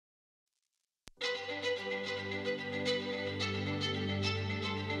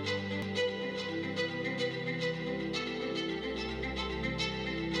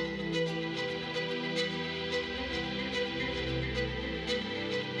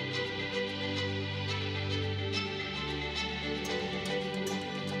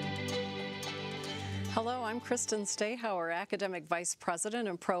Hello, I'm Kristen Stahauer, Academic Vice President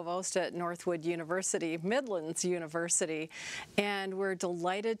and Provost at Northwood University, Midland's University, and we're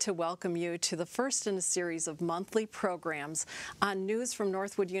delighted to welcome you to the first in a series of monthly programs on news from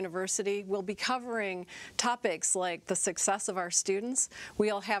Northwood University. We'll be covering topics like the success of our students.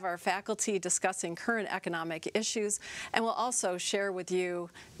 We'll have our faculty discussing current economic issues, and we'll also share with you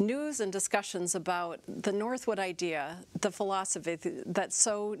news and discussions about the Northwood idea, the philosophy that's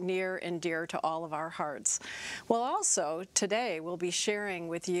so near and dear to all of our hearts. Well, also, today we'll be sharing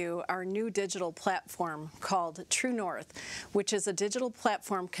with you our new digital platform called True North, which is a digital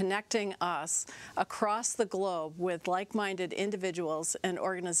platform connecting us across the globe with like-minded individuals and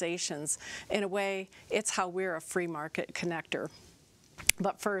organizations. In a way, it's how we're a free market connector.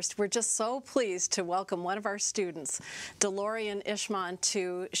 But first, we're just so pleased to welcome one of our students, DeLorean Ishman,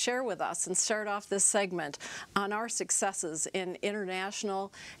 to share with us and start off this segment on our successes in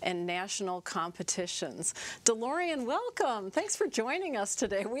international and national competitions. DeLorean, welcome. Thanks for joining us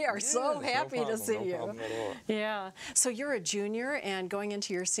today. We are so happy to see you. No problem at all. Yeah. So you're a junior and going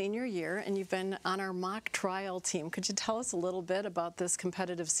into your senior year, and you've been on our mock trial team. Could you tell us a little bit about this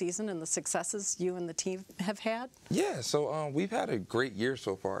competitive season and the successes you and the team have had? Yeah. So we've had a great year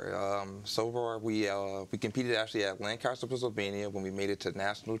so far. We competed actually at Lancaster, Pennsylvania when we made it to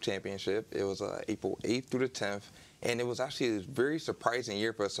national championship. It was April 8th through the 10th. And it was actually a very surprising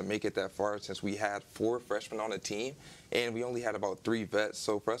year for us to make it that far, since we had 4 freshmen on the team and we only had about 3 vets.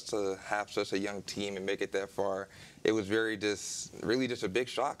 So for us to have such a young team and make it that far, it was really just a big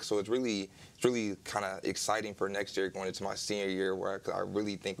shock. So it's really kind of exciting for next year going into my senior year, where I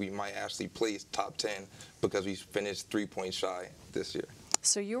really think we might actually place top 10 because we finished 3 points shy this year.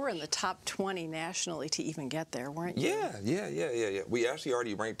 So you were in the top 20 nationally to even get there, weren't you? Yeah. We actually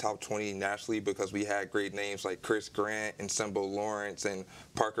already ranked top 20 nationally because we had great names like Chris Grant and Simbo Lawrence and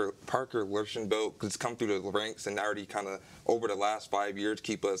Parker Lurchenbelt, because come through the ranks and already kind of over the last 5 years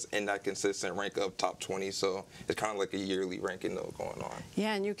keep us in that consistent rank of top 20. So it's kind of like a yearly ranking though going on.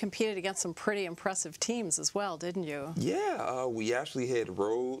 Yeah, and you competed against some pretty impressive teams as well, didn't you? Yeah, we actually hit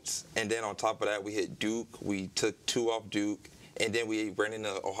Rhodes, and then on top of that we hit Duke. We took 2 off Duke. And then we ran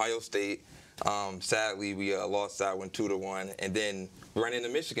into Ohio State. Sadly, we lost that one 2-1. And then we ran into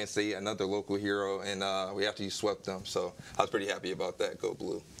Michigan State, another local hero, and we actually swept them. So I was pretty happy about that. Go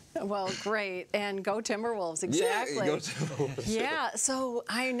Blue. Well, great. And go Timberwolves, exactly. Yeah, go Timberwolves. Yeah, so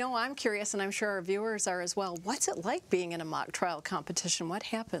I know I'm curious, and I'm sure our viewers are as well. What's it like being in a mock trial competition? What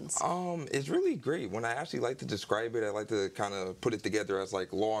happens? It's really great. When I actually like to describe it, I like to kind of put it together as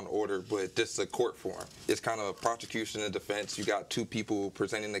like Law and Order, but just a court form. It's kind of prosecution and defense. You got 2 people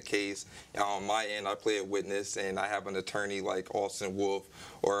presenting the case. On my end, I play a witness, and I have an attorney like Austin Wolf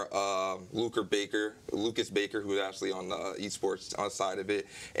or Lucas Baker, who's actually on the esports side of it.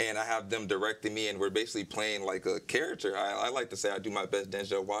 And I have them directing me, and we're basically playing like a character. I like to say I do my best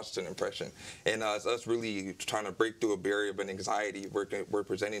Denzel Washington impression. And it's us really trying to break through a barrier of an anxiety. We're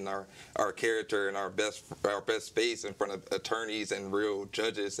presenting our character and our best face in front of attorneys and real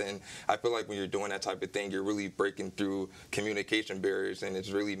judges. And I feel like when you're doing that type of thing, you're really breaking through communication barriers, and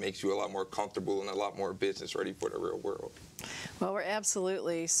it really makes you a lot more comfortable and a lot more business ready for the real world. Well, we're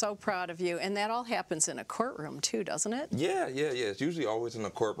absolutely so proud of you. And that all happens in a courtroom too, doesn't it? Yeah. It's usually always in a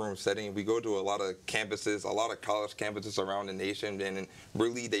courtroom setting. We go to a lot of campuses, a lot of college campuses around the nation, and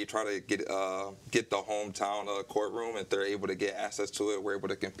really they try to get the hometown courtroom. If they're able to get access to it, we're able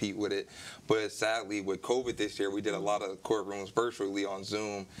to compete with it. But sadly, with COVID this year, we did a lot of courtrooms virtually on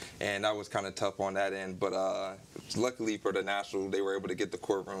Zoom, and that was kind of tough on that end. But luckily for the national, they were able to get the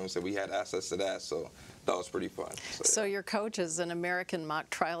courtrooms, and we had access to that. So that was pretty fun. So your coach is an American Mock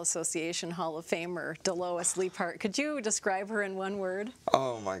Trial Association Hall of Famer, Delois Leapart. Could you describe her in one word?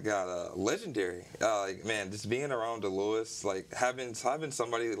 Oh my God, legendary. Man, just being around Delois, like having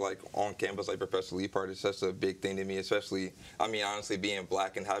somebody like on campus like Professor Leapart is such a big thing to me. Especially, I mean, honestly, being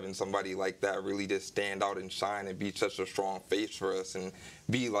black and having somebody like that really just stand out and shine and be such a strong face for us, and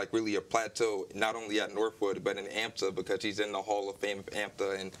be like really a plateau not only at Northwood but in AMTA, because she's in the Hall of Fame of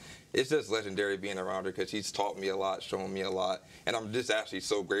AMTA. And it's just legendary being around her because she's taught me a lot, shown me a lot, and I'm just actually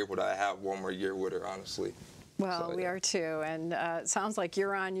so grateful that I have one more year with her, honestly. Well, so, we are too, and it sounds like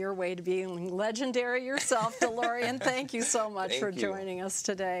you're on your way to being legendary yourself, DeLorean. Thank you so much for joining us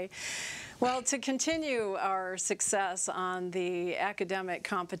today. Well, to continue our success on the academic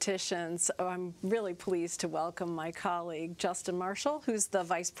competitions, I'm really pleased to welcome my colleague, Justin Marshall, who's the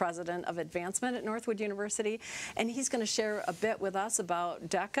Vice President of Advancement at Northwood University, and he's going to share a bit with us about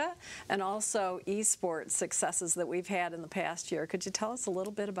DECA and also esports successes that we've had in the past year. Could you tell us a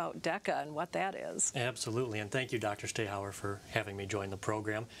little bit about DECA and what that is? Absolutely, and thank you, Dr. Stahauer, for having me join the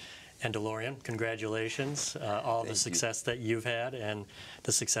program. And DeLorean, congratulations, all the success that you've had and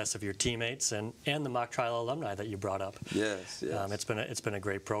the success of your teammates and the mock trial alumni that you brought up. Yes, yes. It's been a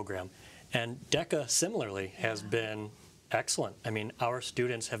great program. And DECA similarly has been excellent. I mean, our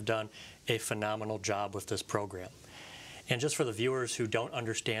students have done a phenomenal job with this program. And just for the viewers who don't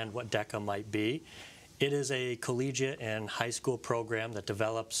understand what DECA might be, it is a collegiate and high school program that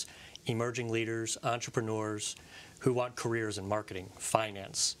develops emerging leaders, entrepreneurs who want careers in marketing,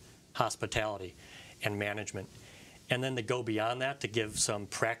 finance, hospitality, and management. And then to go beyond that, to give some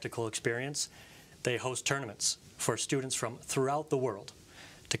practical experience, they host tournaments for students from throughout the world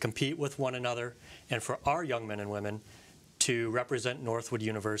to compete with one another and for our young men and women to represent Northwood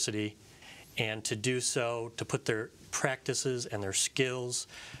University and to do so, to put their practices and their skills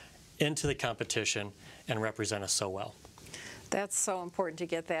into the competition and represent us so well. That's so important to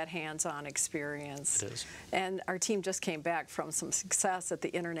get that hands-on experience. It is. And our team just came back from some success at the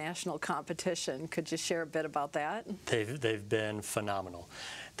international competition. Could you share a bit about that? They've been phenomenal.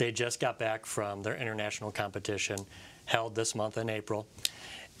 They just got back from their international competition held this month in April,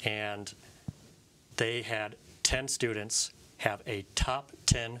 and they had 10 students have a top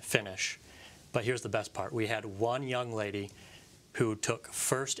 10 finish. But here's the best part. We had one young lady who took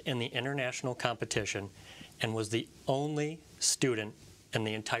first in the international competition and was the only student in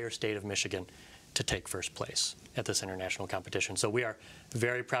the entire state of Michigan to take first place at this international competition. So we are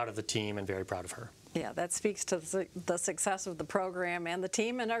very proud of the team and very proud of her. Yeah, that speaks to the success of the program and the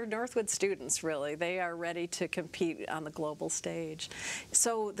team and our Northwood students, really. They are ready to compete on the global stage.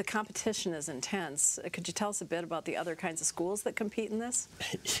 So the competition is intense. Could you tell us a bit about the other kinds of schools that compete in this?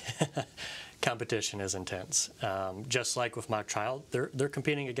 Competition is intense. Just like with mock trial, they're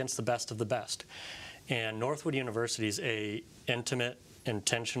competing against the best of the best. And Northwood University is a intimate,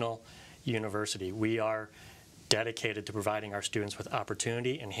 intentional university. We are dedicated to providing our students with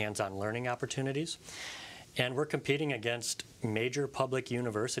opportunity and hands-on learning opportunities. And we're competing against major public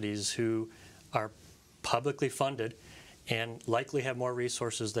universities who are publicly funded and likely have more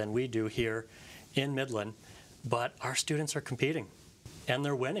resources than we do here in Midland. But our students are competing, and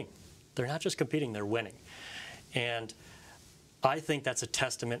they're winning. They're not just competing, they're winning. And I think that's a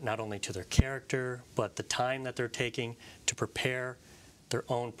testament not only to their character, but the time that they're taking to prepare, their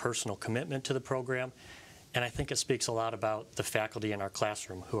own personal commitment to the program. And I think it speaks a lot about the faculty in our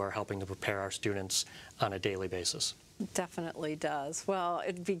classroom who are helping to prepare our students on a daily basis. Definitely does. Well,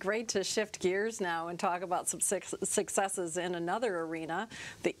 it'd be great to shift gears now and talk about some successes in another arena,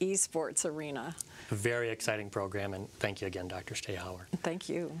 the esports arena. A very exciting program, and thank you again, Dr. Stehauer. Thank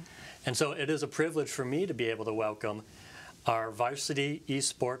you. And so it is a privilege for me to be able to welcome our varsity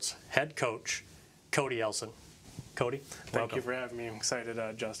esports head coach, Cody Elson. Cody, welcome. Thank you for having me. I'm excited,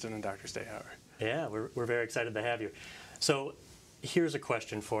 Justin and Dr. Stehauer. Yeah, we're very excited to have you. So here's a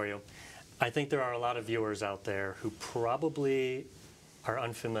question for you. I think there are a lot of viewers out there who probably are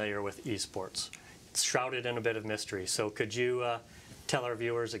unfamiliar with esports. It's shrouded in a bit of mystery. So could you tell our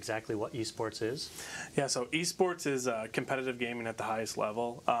viewers exactly what esports is? Yeah, so esports is competitive gaming at the highest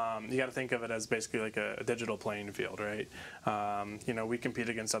level. You got to think of it as basically like a digital playing field, right? You know, we compete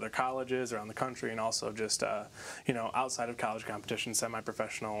against other colleges around the country and also just, you know, outside of college competition,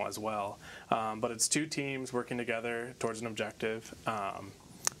 semi-professional as well. But it's two teams working together towards an objective.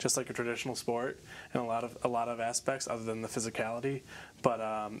 Just like a traditional sport in a lot of aspects other than the physicality, but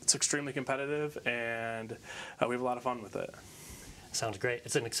it's extremely competitive and we have a lot of fun with it. Sounds great.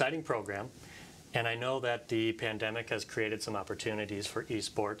 It's an exciting program, and I know that the pandemic has created some opportunities for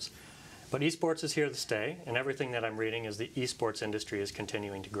esports, but esports is here to stay, and everything that I'm reading is the esports industry is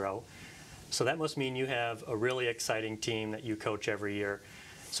continuing to grow. So that must mean you have a really exciting team that you coach every year.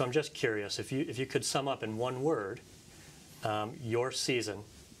 So I'm just curious, if you could sum up in one word your season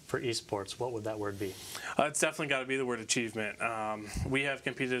for esports, what would that word be? It's definitely got to be the word achievement. We have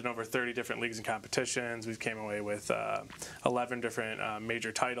competed in over 30 different leagues and competitions. We've came away with 11 different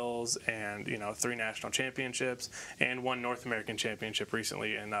major titles and 3 national championships and 1 North American championship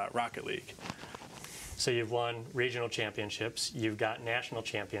recently in Rocket League. So you've won regional championships, you've got national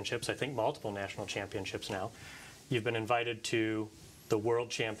championships, I think multiple national championships now. You've been invited to the World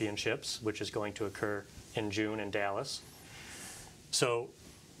Championships, which is going to occur in June in Dallas. So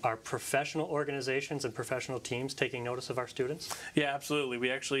are professional organizations and professional teams taking notice of our students? Yeah, absolutely.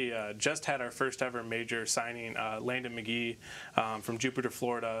 We actually just had our first ever major signing. Landon McGee from Jupiter,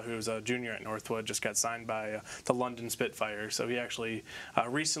 Florida, who's a junior at Northwood, just got signed by the London Spitfire. So he actually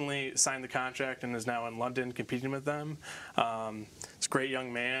recently signed the contract and is now in London competing with them. It's a great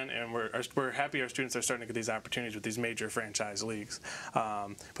young man, and we're happy our students are starting to get these opportunities with these major franchise leagues.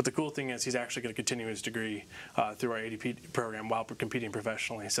 But the cool thing is he's actually going to continue his degree through our ADP program while competing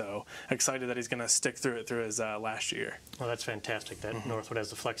professionally. So excited that he's going to stick through it through his last year. Well, that's fantastic that Northwood has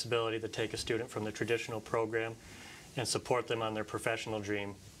the flexibility to take a student from the traditional program and support them on their professional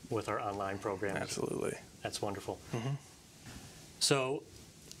dream with our online programs. Absolutely. That's wonderful. So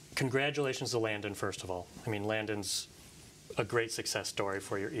congratulations to Landon, first of all. I mean, Landon's a great success story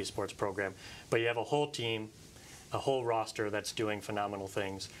for your esports program, but you have a whole team, a whole roster that's doing phenomenal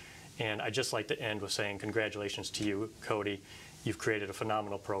things. And I'd just like to end with saying congratulations to you, Cody. You've created a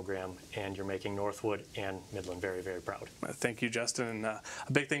phenomenal program, and you're making Northwood and Midland very, very proud. Thank you, Justin, and a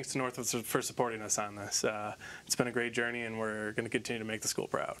big thanks to Northwood for supporting us on this. It's been a great journey, and we're going to continue to make the school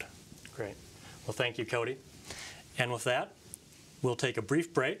proud. Great. Well, thank you, Cody. And with that, we'll take a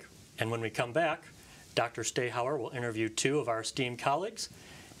brief break, and when we come back, Dr. Stahauer will interview 2 of our esteemed colleagues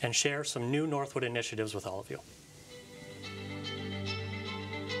and share some new Northwood initiatives with all of you.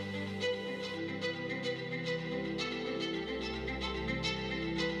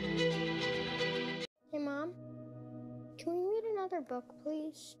 Hey, Mom, can we read another book,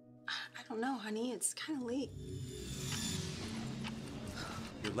 please? I don't know, honey. It's kind of late.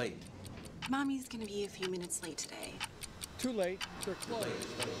 You're late. Mommy's gonna be a few minutes late today. Too late. They're closed.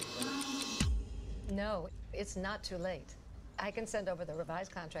 No, it's not too late. I can send over the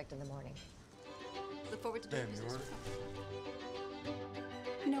revised contract in the morning. Look forward to doing Damn, business you're with her.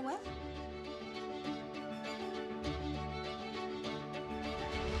 You know what?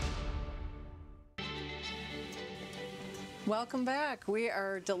 Welcome back. We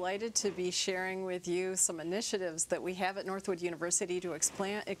are delighted to be sharing with you some initiatives that we have at Northwood University to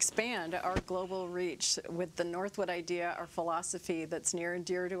expand our global reach with the Northwood idea, our philosophy that's near and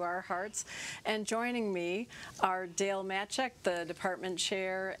dear to our hearts. And joining me are Dale Matchek, the department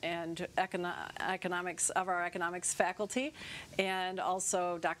chair and economics of our economics faculty, and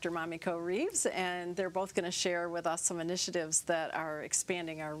also Dr. Mamiko Reeves, and they're both going to share with us some initiatives that are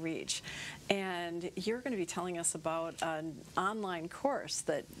expanding our reach. And you're going to be telling us about an online course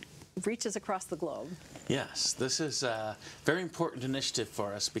that reaches across the globe. Yes, this is a very important initiative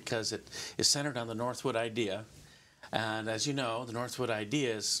for us because it is centered on the Northwood idea. And as you know, the Northwood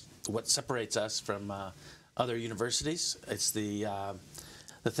idea is what separates us from other universities. It's the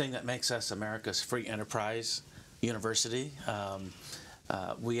thing that makes us America's free enterprise university.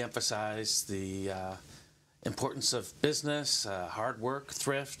 We emphasize the importance of business, hard work,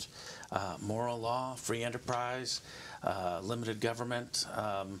 thrift, moral law, free enterprise, limited government,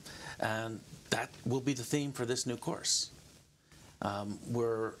 and that will be the theme for this new course.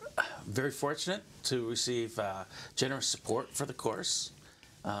 We're very fortunate to receive generous support for the course.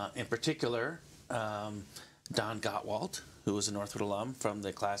 In particular, Don Gottwald, who was a Northwood alum from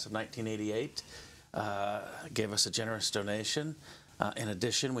the class of 1988, gave us a generous donation. In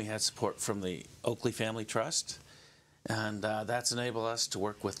addition, we had support from the Oakley Family Trust, and that's enabled us to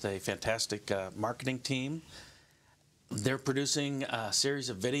work with a fantastic marketing team. They're producing a series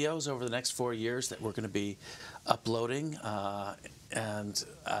of videos over the next 4 years that we're going to be uploading, and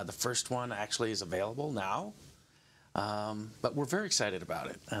the first one actually is available now. But we're very excited about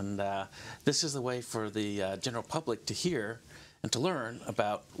it, and this is the way for the general public to hear and to learn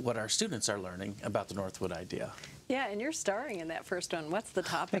about what our students are learning about the Northwood idea. Yeah, and you're starring in that first one. What's the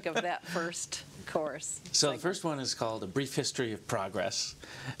topic of that first course? So the first one is called A Brief History of Progress,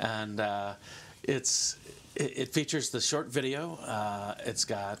 and it features the short video. It's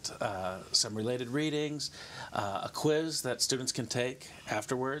got some related readings, a quiz that students can take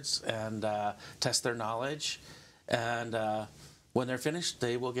afterwards and test their knowledge, and when they're finished,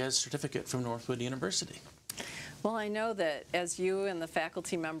 they will get a certificate from Northwood University. Well, I know that as you and the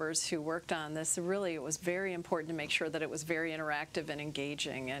faculty members who worked on this, really it was very important to make sure that it was very interactive and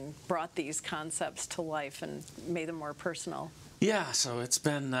engaging and brought these concepts to life and made them more personal. Yeah, so it's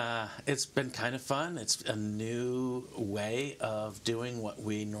been kind of fun. It's a new way of doing what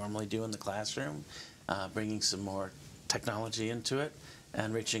we normally do in the classroom, bringing some more technology into it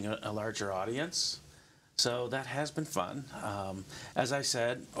and reaching a larger audience. So that has been fun. As I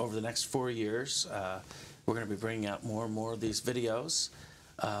said, over the next 4 years, we're going to be bringing out more and more of these videos.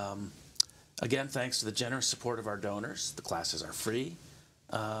 Again, thanks to the generous support of our donors. The classes are free,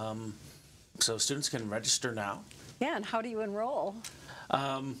 so students can register now. Yeah, and how do you enroll?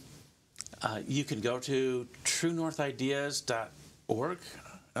 You can go to truenorthideas.org.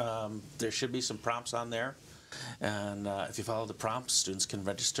 There should be some prompts on there, and if you follow the prompts, students can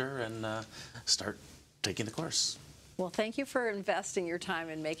register and start taking the course. Well, thank you for investing your time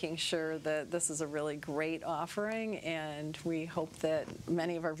in making sure that this is a really great offering, and we hope that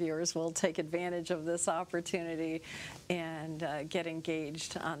many of our viewers will take advantage of this opportunity and get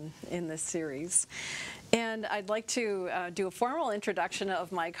engaged in this series. And I'd like to do a formal introduction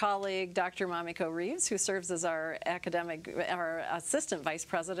of my colleague, Dr. Mamiko Reeves, who serves as our Assistant Vice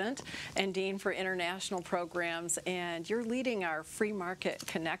President and Dean for International Programs, and you're leading our Free Market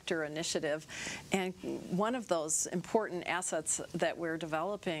Connector initiative. And one of those important assets that we're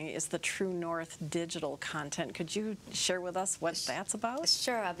developing is the True North digital content. Could you share with us what that's about?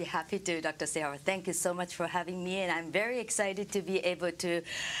 Sure, I'll be happy to, Dr. Sarah. Thank you so much for having me, and I'm very excited to be able to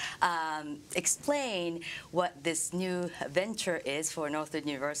explain what this new venture is for Northwood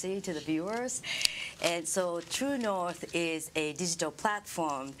University to the viewers. And so True North is a digital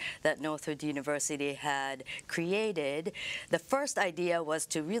platform that Northwood University had created. The first idea was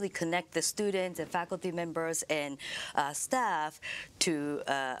to really connect the students and faculty members and staff to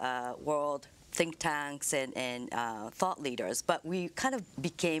world think tanks and thought leaders, but we kind of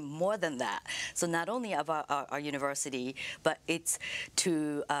became more than that. So not only of our university, but it's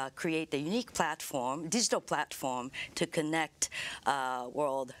to create a unique platform, digital platform, to connect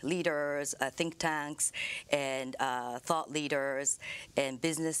world leaders, think tanks, and thought leaders, and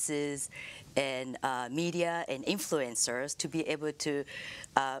businesses, and media and influencers to be able to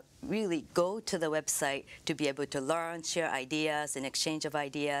really go to the website to be able to learn, share ideas, and exchange of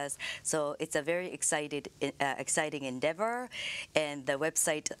ideas. So it's a very exciting endeavor. And the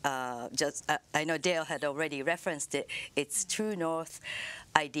website, I know Dale had already referenced it, it's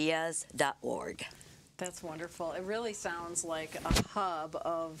truenorthideas.org. That's wonderful. It really sounds like a hub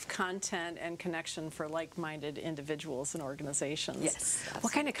of content and connection for like-minded individuals and organizations. Yes, absolutely.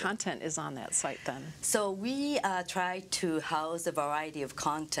 What kind of content is on that site then? So we try to house a variety of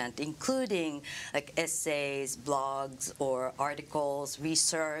content, including like essays, blogs, or articles,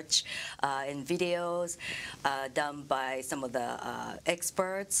 research, and videos done by some of the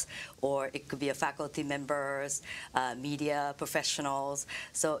experts, or it could be a faculty members, media professionals.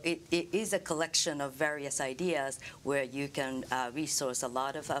 So it is a collection of various ideas where you can resource a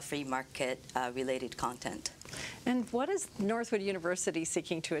lot of free market related content. And what is Northwood University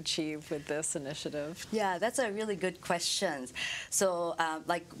seeking to achieve with this initiative? Yeah, that's a really good question. So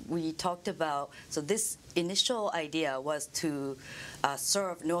like we talked about, so this initial idea was to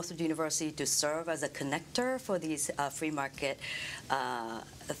serve Northwood University to serve as a connector for these free market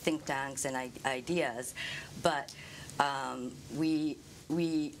think tanks and ideas. But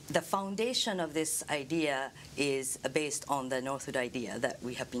the foundation of this idea is based on the Northwood idea that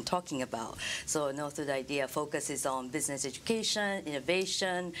we have been talking about. So Northwood idea focuses on business education,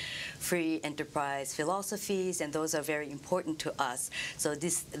 innovation, free enterprise philosophies, and those are very important to us. So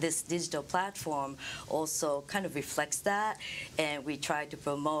this digital platform also kind of reflects that, and we try to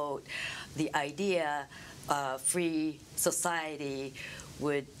promote the idea free society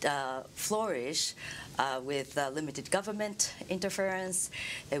would flourish with limited government interference.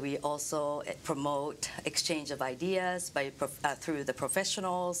 And we also promote exchange of ideas through the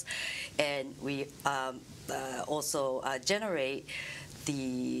professionals, and we also generate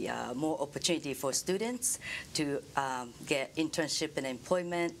the more opportunity for students to get internship and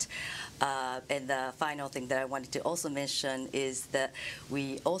employment. And the final thing that I wanted to also mention is that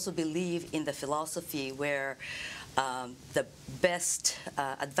we also believe in the philosophy where the best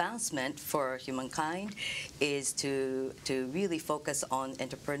advancement for humankind is to really focus on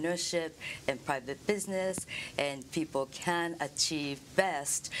entrepreneurship and private business, and people can achieve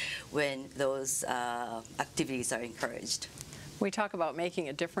best when those activities are encouraged. We talk about making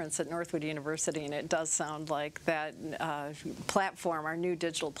a difference at Northwood University, and it does sound like that platform, our new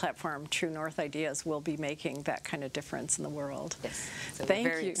digital platform, True North Ideas, will be making that kind of difference in the world. Yes, so we're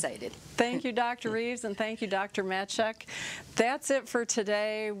very excited. Thank you, Dr. Reeves, and thank you, Dr. Matchek. That's it for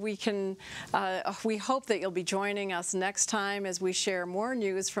today. We hope that you'll be joining us next time as we share more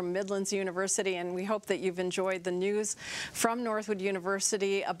news from Midlands University, and we hope that you've enjoyed the news from Northwood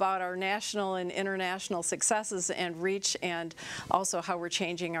University about our national and international successes and reach, and also how we're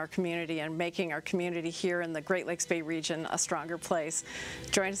changing our community and making our community here in the Great Lakes Bay region a stronger place.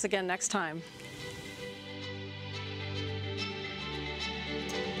 Join us again next time.